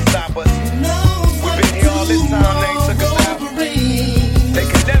 they can't stop us. We've been here all this time, they ain't took us out. They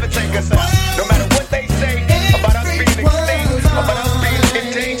can never take us out. No matter what they say about us being extinct, about us being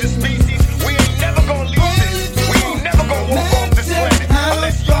endangered species, we ain't never gonna leave this. We ain't never gonna walk off this planet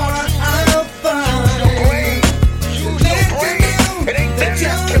unless y'all just use your brain. Use your brain. It ain't them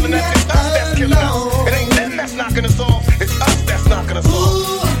that's killing us, it's us that's killing us. It ain't them that's knocking us off, it's us that's knocking us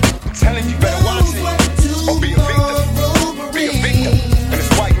off. I'm telling you, better watch it or be a victim. Be a victim in this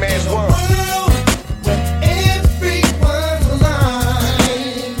white man's world.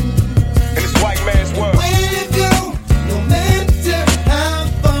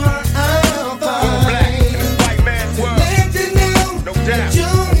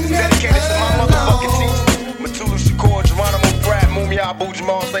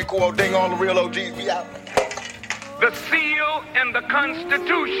 All the real OGs be out. The seal and the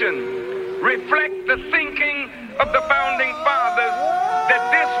Constitution reflect the thinking of the founding fathers that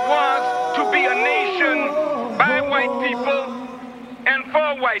this was to be a nation by white people and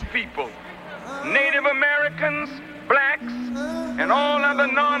for white people. Native Americans, blacks, and all other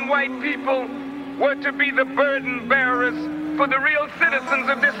non-white people were to be the burden bearers for the real citizens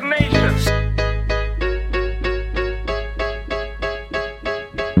of this nation.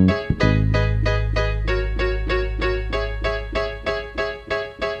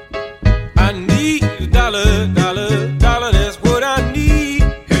 Dollar, that's what I need.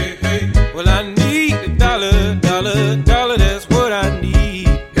 Hey, hey. Well, I need a dollar, that's what I need.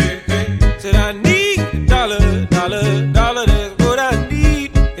 Hey, hey. Said I need a dollar, that's what I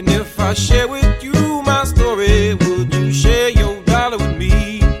need. And if I share with you my story, would you share your dollar with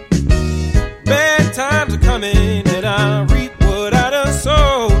me? Bad times are coming and I reap what I done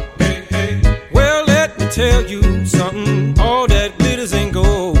sowed. Hey, hey. Well, let me tell you something, all that glitters ain't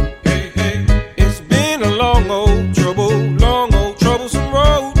gold. Long old troublesome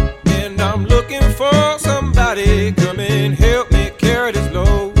road, and I'm looking for somebody come and help me carry this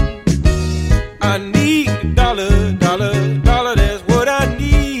load. I need a dollar, that's what I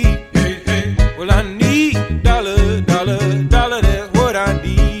need. Hey, hey. Well, I need a dollar, that's what I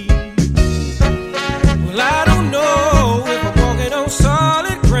need. Well, I don't know if I'm walking on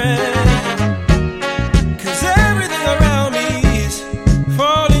solid ground, 'cause everything around me is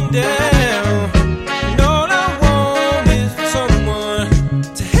falling down.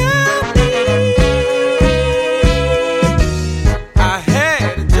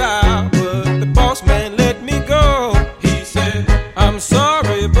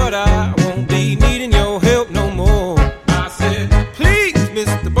 But I won't be needing your help no more. I said, please,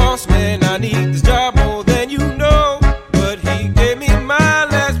 Mr. Boss Man, I need this job more than you know. But he gave me my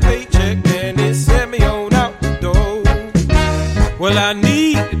last paycheck and it sent me on out the door. Well, I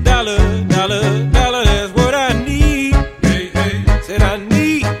need a dollar, that's what I need. Hey, hey. Said I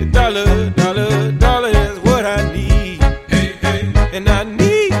need a dollar, that's what I need. Hey, hey. And I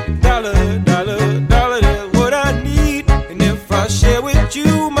need a dollar, that's what I need. And if I share with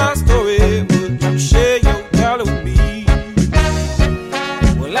you my story, would you share your dollar with me?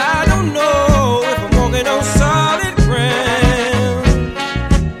 Well, I don't know if I'm walking on solid ground,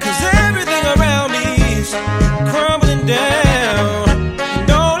 'cause everything around me is crumbling down. And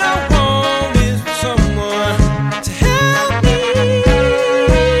all I want is for someone to help me.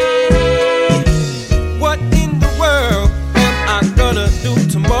 What in the world am I gonna do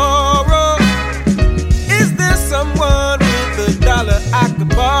tomorrow? Is there someone with a dollar I could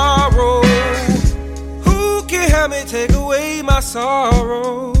borrow? Who can help me take away my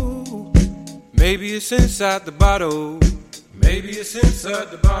sorrow? Maybe it's inside the bottle. Maybe it's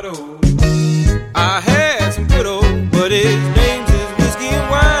inside the bottle. I had some good old buddies, names is whiskey and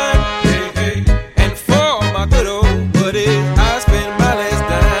wine. Hey, hey. And for my good old buddies, I spend my last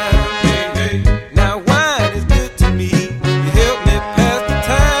dime. Hey, hey. Now wine is good to me, you help me pass the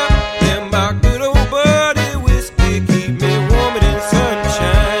time. And my good old buddy whiskey keep me warmer than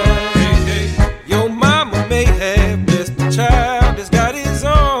sunshine. Hey, hey. Your mama may have blessed the child that's got his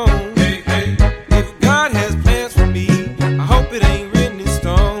own. Hey, hey. If God has plans for me, I hope it ain't written in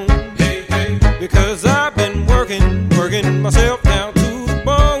stone. Hey, hey. Because I've been working myself down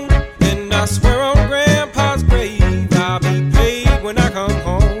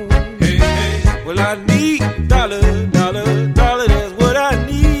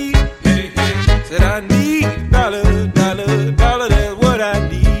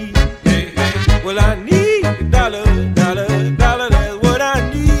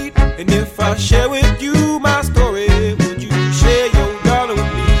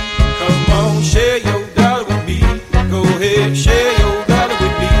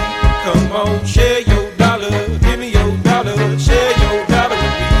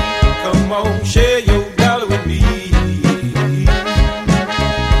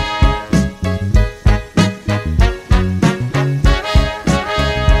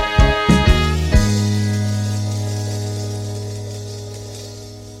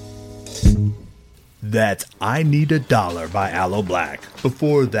That's I Need a Dollar by Aloe Black.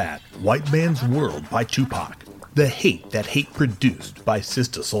 Before that, White Man's World by Tupac. The Hate That Hate Produced by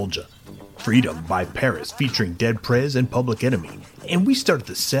Sister Soulja. Freedom by Paris featuring Dead Prez and Public Enemy. And we started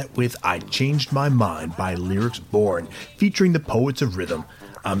the set with I Changed My Mind by Lyrics Born featuring the Poets of Rhythm.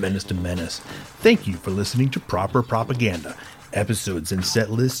 I'm Menace to Menace. Thank you for listening to Proper Propaganda. Episodes and set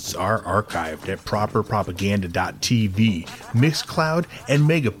lists are archived at properpropaganda.tv, Mixcloud, and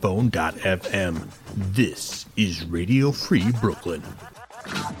Megaphone.fm. This is Radio Free Brooklyn.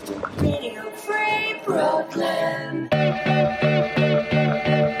 Radio Free Brooklyn.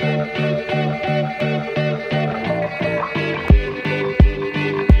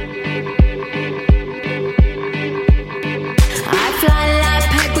 I fly like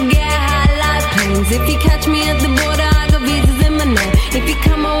paper, get high like planes. If you catch me at the border, I got visas in my name. If you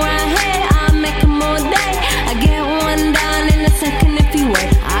come around here, I'll make them all day. I get one down in a second if you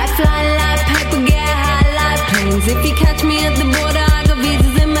wait. I fly like paper, get high like planes. If you catch me at the border, I got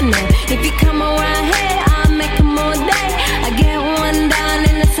visas in my name. If you come around here, I'll make them all day. I get one down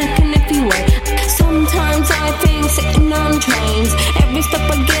in a second if you wait. Sometimes I think sitting on trains. Every step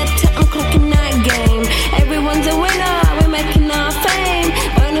I get to, I'm clocking that game. Everyone's a winner, we're making our fame.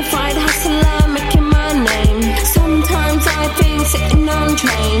 Bonafide hustler, making my name. Sometimes I think sitting on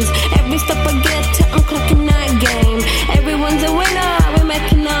trains. Every step I get to, I'm clocking that game. Everyone's a winner, we're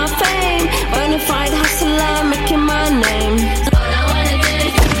making our fame. Bonafide hustler, making my name. All I wanna do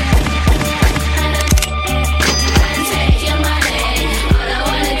is take your money. All I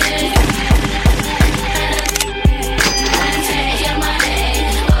wanna do is take your money.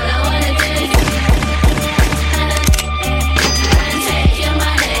 All I wanna do is take your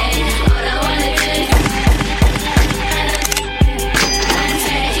money. All I wanna do is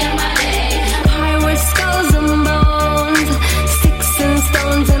take your money. Pirates, skulls and bones, sticks and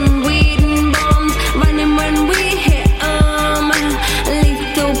stones and weed and bombs. Running when we hit 'em.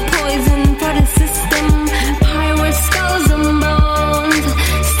 Lethal poison for the system. Pirates, skulls and bones,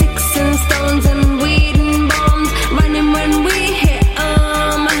 sticks and stones and weed and bombs. Running when we hit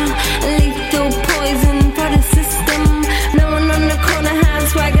 'em. Lethal poison for the system. No one on the corner has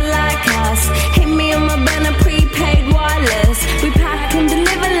swagger like us. Hit me on my banner, prepaid wireless. We pack and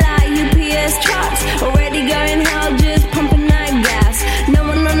deliver like UPS trucks. Already going hell, just pumping that gas. No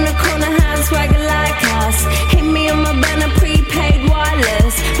one on the corner has swagger like us. Hit me on my banner, prepaid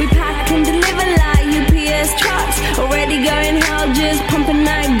wireless. We pack and deliver like UPS trucks. Already going hell, just pumping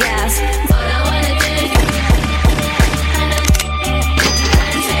that gas. All I wanna do is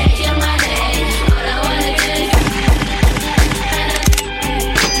take your money. All I wanna do is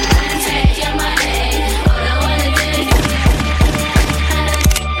take your money. All I wanna do is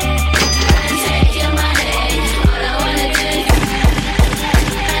take your money. All I wanna do is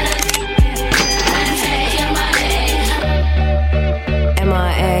take your money.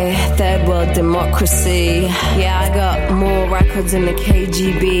 MIA, third world democracy. Yeah, I got more records than the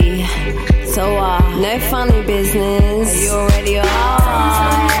KGB. So, no funny business. You already are.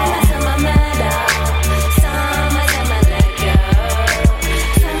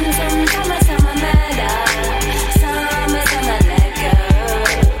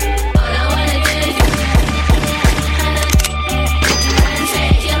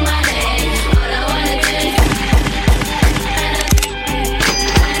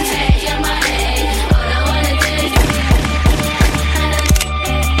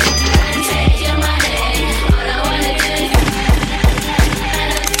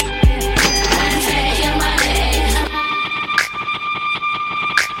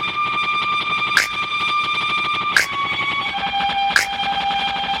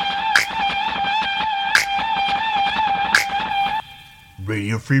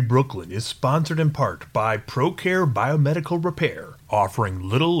 Radio Free Brooklyn is sponsored in part by ProCare Biomedical Repair, offering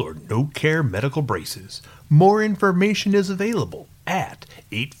little or no care medical braces. More information is available at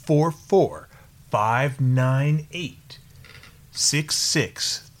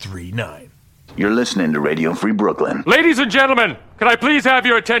 844-598-6639. You're listening to Radio Free Brooklyn. Ladies and gentlemen, can I please have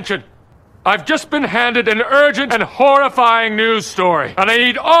your attention? I've just been handed an urgent and horrifying news story, and I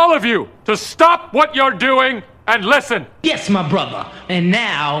need all of you to stop what you're doing and listen. Yes, my brother. And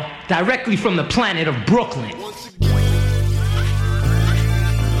now, directly from the planet of Brooklyn.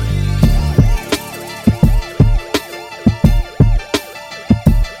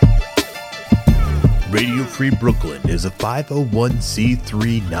 Radio Free Brooklyn is a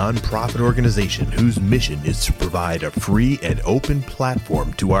 501c3 nonprofit organization whose mission is to provide a free and open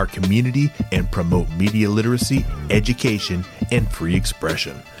platform to our community and promote media literacy, education, and free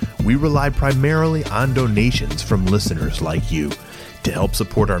expression. We rely primarily on donations from listeners like you. To help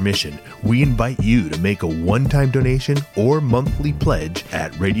support our mission, we invite you to make a one-time donation or monthly pledge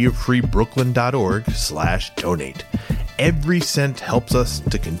at radiofreebrooklyn.org/donate. Every cent helps us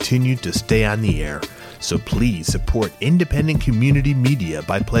to continue to stay on the air. So please support independent community media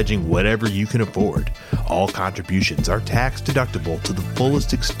by pledging whatever you can afford. All contributions are tax deductible to the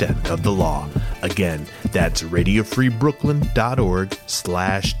fullest extent of the law. Again, that's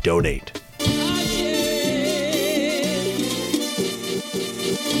radiofreebrooklyn.org/donate.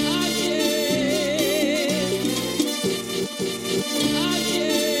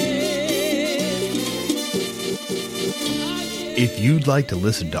 If you'd like to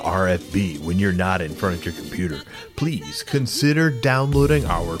listen to RFB when you're not in front of your computer, please consider downloading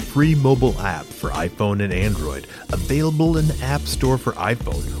our free mobile app for iPhone and Android, available in the App Store for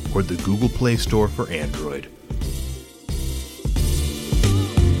iPhone or the Google Play Store for Android.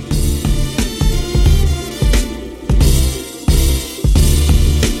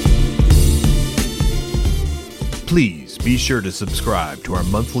 Please be sure to subscribe to our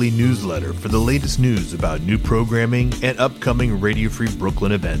monthly newsletter for the latest news about new programming and upcoming Radio Free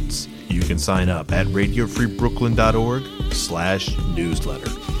Brooklyn events. You can sign up at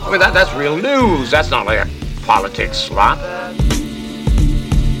radiofreebrooklyn.org/newsletter. I mean, that's real news. That's not like a politics slot.